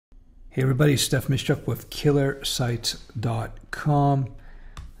Hey everybody, Steph Mischuk with KillerSites.com.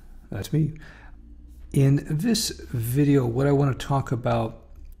 That's me. In this video, what I want to talk about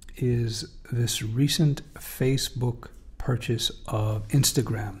is this recent Facebook purchase of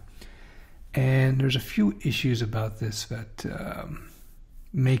Instagram. And there's a few issues about this that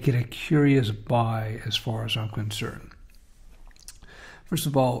make it a curious buy as far as I'm concerned. First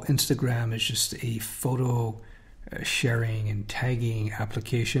of all, Instagram is just a photo sharing and tagging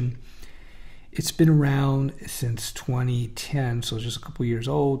application. It's been around since 2010, so it's just a couple years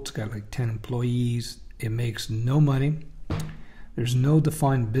old. It's got like 10 employees. It makes no money. There's no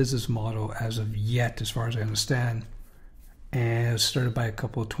defined business model as of yet, as far as I understand. And it was started by a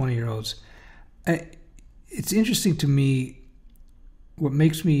couple of 20-year-olds. It's interesting to me. What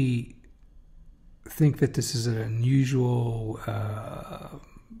makes me think that this is an unusual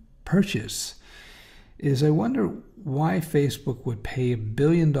purchase is I wonder why Facebook would pay $1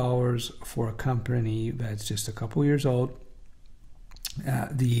 billion for a company that's just a couple years old.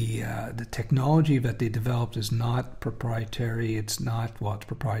 The technology that they developed is not proprietary. It's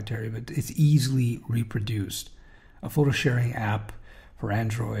proprietary, but it's easily reproduced. A photo sharing app for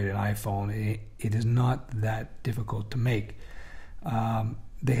Android and iPhone, it is not that difficult to make.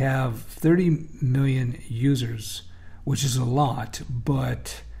 They have 30 million users, which is a lot,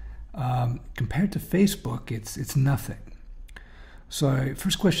 but compared to Facebook, it's nothing. So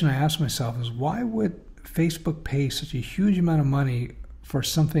first question I ask myself is, why would Facebook pay such a huge amount of money for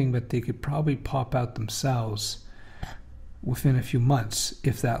something that they could probably pop out themselves within a few months,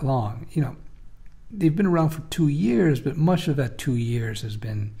 if that long? You know, they've been around for 2 years, but much of that 2 years has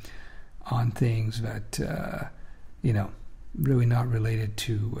been on things that, really not related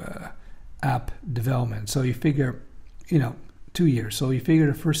to app development. So you figure, 2 years. So you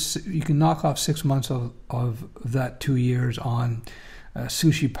figure you can knock off 6 months of that 2 years on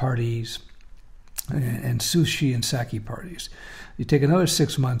sushi parties and sushi and sake parties. You take another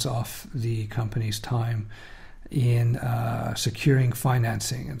 6 months off the company's time in securing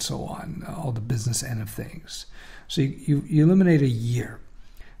financing and so on, all the business end of things. So you eliminate a year.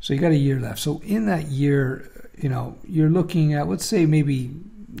 So you got a year left. So in that year, you're looking at, let's say maybe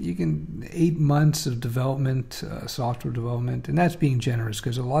 8 months of development, software development, and that's being generous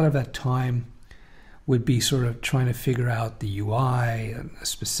because a lot of that time would be sort of trying to figure out the UI and the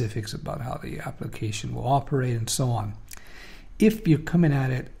specifics about how the application will operate and so on. If you're coming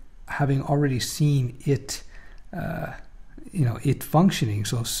at it having already seen it, it functioning,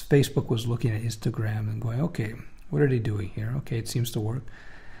 so Facebook was looking at Instagram and going, okay, what are they doing here? Okay, it seems to work.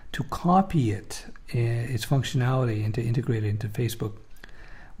 To copy its functionality and to integrate it into Facebook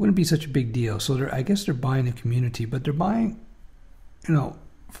wouldn't be such a big deal. So I guess they're buying a community, but they're buying,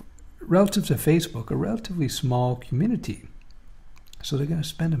 relative to Facebook, a relatively small community. So they're going to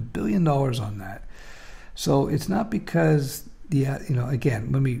spend $1 billion on that. So it's not because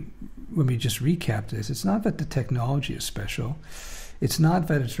again, let me just recap this. It's not that the technology is special. It's not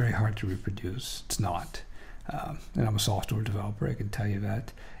that it's very hard to reproduce. It's not. And I'm a software developer, I can tell you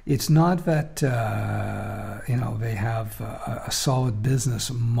that. It's not that, they have a solid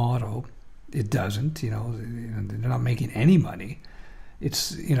business model. It doesn't, they're not making any money.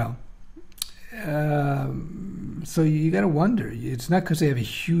 It's, so you got to wonder. It's not because they have a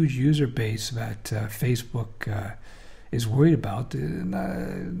huge user base that Facebook is worried about.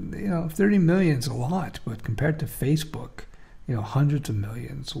 30 million is a lot, but compared to Facebook, hundreds of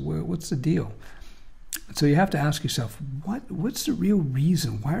millions. What's the deal? So you have to ask yourself, what's the real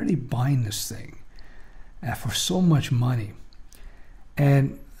reason? Why are they buying this thing for so much money?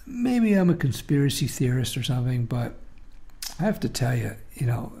 And maybe I'm a conspiracy theorist or something, but I have to tell you,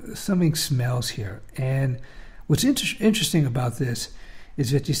 something smells here. And what's interesting about this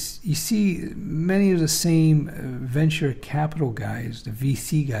is that you see many of the same venture capital guys, the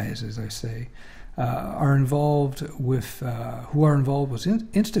VC guys, as I say, who are involved with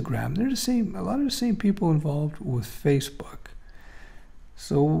Instagram. They're a lot of the same people involved with Facebook.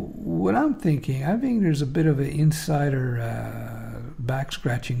 So what I think there's a bit of an insider back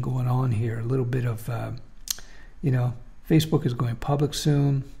scratching going on here. A little bit of, Facebook is going public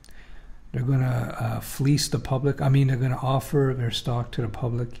soon. They're going to fleece the public. They're going to offer their stock to the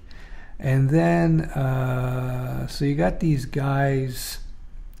public. And then, so you got these guys,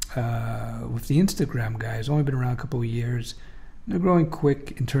 with the Instagram guys, only been around a couple of years. They're growing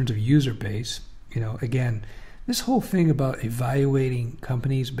quick in terms of user base. Again, this whole thing about evaluating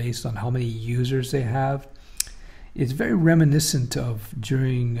companies based on how many users they have is very reminiscent of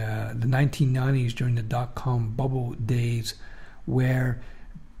during the 1990s, during the dot-com bubble days, where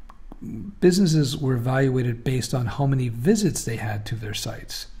businesses were evaluated based on how many visits they had to their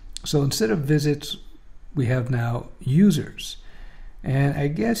sites. So instead of visits, we have now users. And I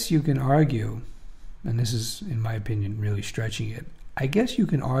guess you can argue, and this is, in my opinion, really stretching it, I guess you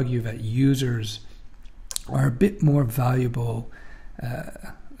can argue that users are a bit more valuable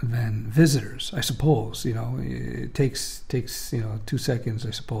than visitors, I suppose. It takes 2 seconds,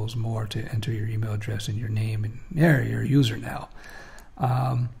 I suppose, more to enter your email address and your name, and there, you're a user now.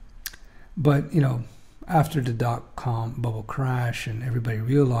 But after the dot-com bubble crash and everybody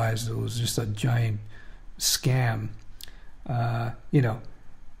realized it was just a giant scam,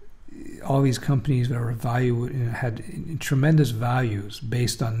 all these companies that were had tremendous values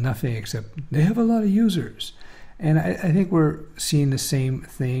based on nothing except they have a lot of users. And I think we're seeing the same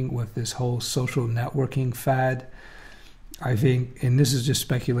thing with this whole social networking fad. I think, and this is just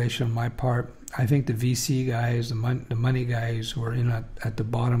speculation on my part, I think the VC guys, the money guys who are in at the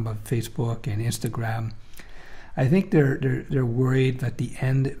bottom of Facebook and Instagram, I think they're worried that the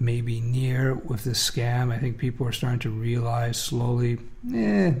end may be near with this scam. I think people are starting to realize slowly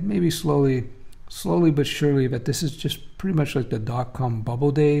but surely, that this is just pretty much like the dot-com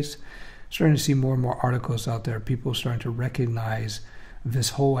bubble days. Starting to see more and more articles out there. People starting to recognize this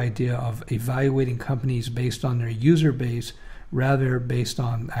whole idea of evaluating companies based on their user base rather based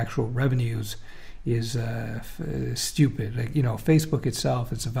on actual revenues is stupid. Facebook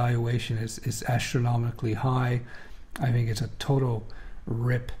itself, its evaluation is astronomically high. I think it's a total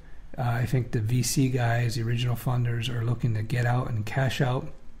rip. I think the VC guys, the original funders, are looking to get out and cash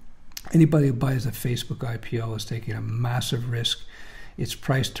out. Anybody who buys a Facebook IPO is taking a massive risk. It's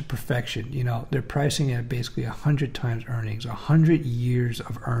priced to perfection. They're pricing it at basically 100 times earnings, 100 years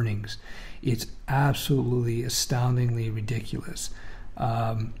of earnings. It's absolutely astoundingly ridiculous.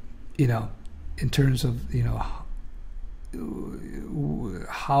 In terms of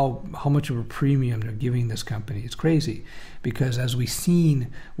how much of a premium they're giving this company. It's crazy, because as we've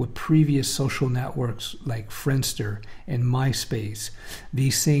seen with previous social networks like Friendster and MySpace,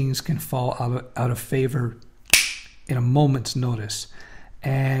 these things can fall out of favor in a moment's notice.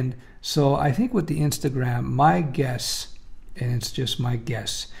 And so I think with the Instagram, my guess, and it's just my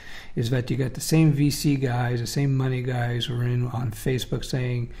guess, is that you got the same VC guys, the same money guys who are in on Facebook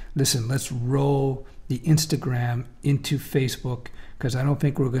saying, listen, let's roll the Instagram into Facebook, because I don't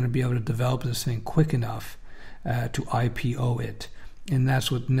think we're going to be able to develop this thing quick enough to IPO it. And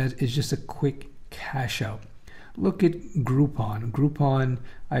that's what is just a quick cash out. Look at Groupon. Groupon,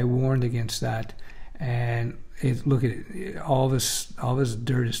 I warned against that. And look at it, all this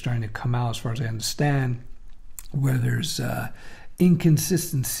dirt is starting to come out, as far as I understand, where there's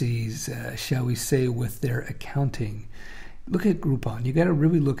inconsistencies, shall we say, with their accounting. Look at Groupon. You got to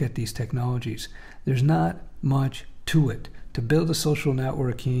really look at these technologies. There's not much to it. To build a social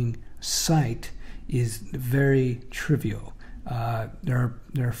networking site is very trivial. There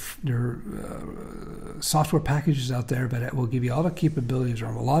are software packages out there that will give you all the capabilities, or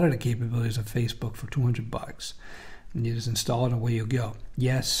a lot of the capabilities of Facebook for $200. And you just install it and away you go.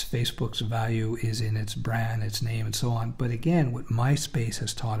 Yes, Facebook's value is in its brand, its name, and so on. But again, what MySpace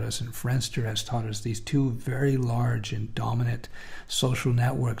has taught us and Friendster has taught us, these two very large and dominant social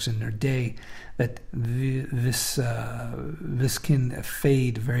networks in their day, that this can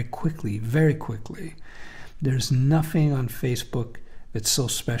fade very quickly, very quickly. There's nothing on Facebook that's so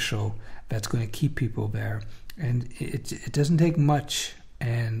special that's going to keep people there. And it doesn't take much,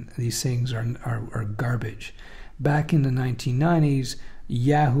 and these things are garbage. Back in the 1990s,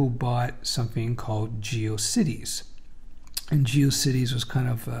 Yahoo bought something called GeoCities. And GeoCities was kind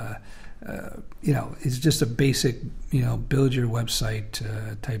of, it's just a basic, build your website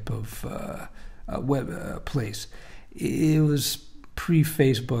type of web place. It was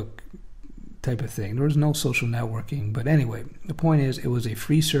pre-Facebook type of thing. There was no social networking. But anyway, the point is, it was a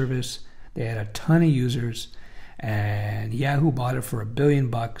free service. They had a ton of users, and Yahoo bought it for $1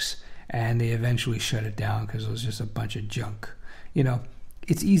 billion. And they eventually shut it down because it was just a bunch of junk.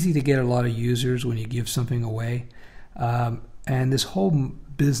 It's easy to get a lot of users when you give something away. And this whole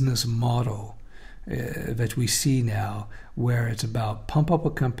business model that we see now, where it's about pump up a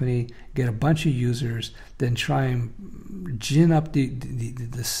company, get a bunch of users, then try and gin up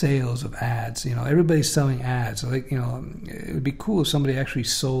the sales of ads. Everybody's selling ads. So it would be cool if somebody actually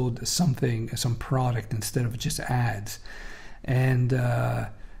sold something, some product, instead of just ads. And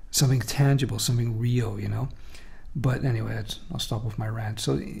something tangible, something real, But anyway, I'll stop with my rant.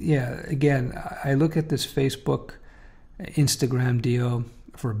 So yeah, again, I look at this Facebook, Instagram deal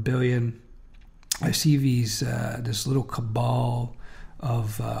for $1 billion. I see this little cabal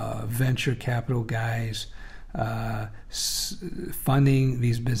of venture capital guys funding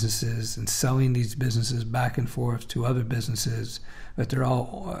these businesses and selling these businesses back and forth to other businesses that they're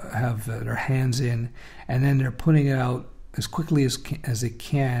all have their hands in, and then they're putting it out as quickly as they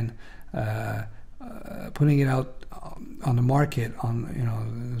can, putting it out on the market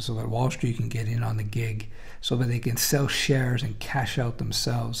so that Wall Street can get in on the gig, so that they can sell shares and cash out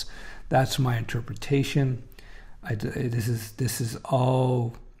themselves. That's my interpretation. This is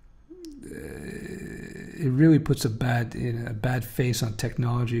all. It really puts a bad face on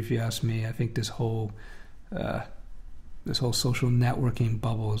technology, if you ask me. I think this whole social networking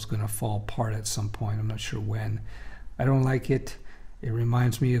bubble is going to fall apart at some point. I'm not sure when. I don't like it. It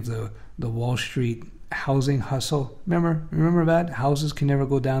reminds me of the Wall Street housing hustle. Remember that? Houses can never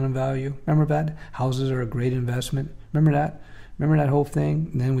go down in value. Remember that? Houses are a great investment. Remember that? Remember that whole thing?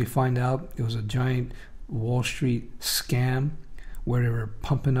 And then we find out it was a giant Wall Street scam where they were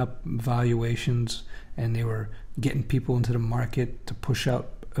pumping up valuations and they were getting people into the market to push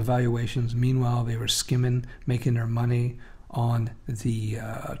out valuations. Meanwhile, they were skimming, making their money on the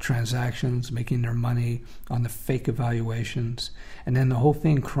transactions, making their money on the fake evaluations. And then the whole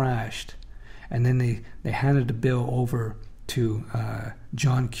thing crashed. And then they handed the bill over to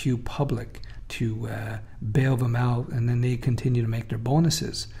John Q. Public to bail them out, and then they continue to make their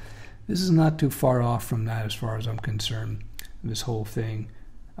bonuses. This is not too far off from that as far as I'm concerned, this whole thing.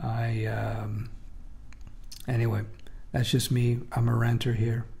 Anyway, that's just me. I'm a renter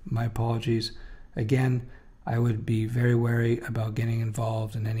here. My apologies. Again, I would be very wary about getting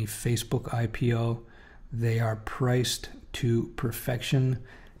involved in any Facebook IPO. They are priced to perfection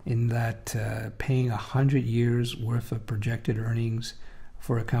in that paying 100 years worth of projected earnings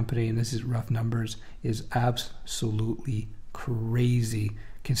for a company, and this is rough numbers, is absolutely crazy.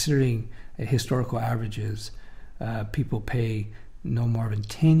 Considering historical averages, people pay no more than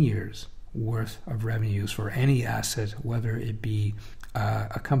 10 years worth of revenues for any asset, whether it be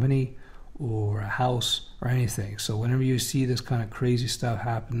a company or a house or anything. So whenever you see this kind of crazy stuff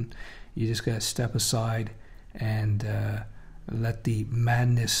happen, you just got to step aside and let the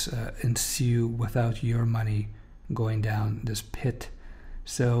madness ensue without your money going down this pit.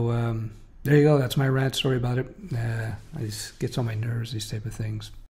 So there you go. That's my rant story about it. It just gets on my nerves, these type of things.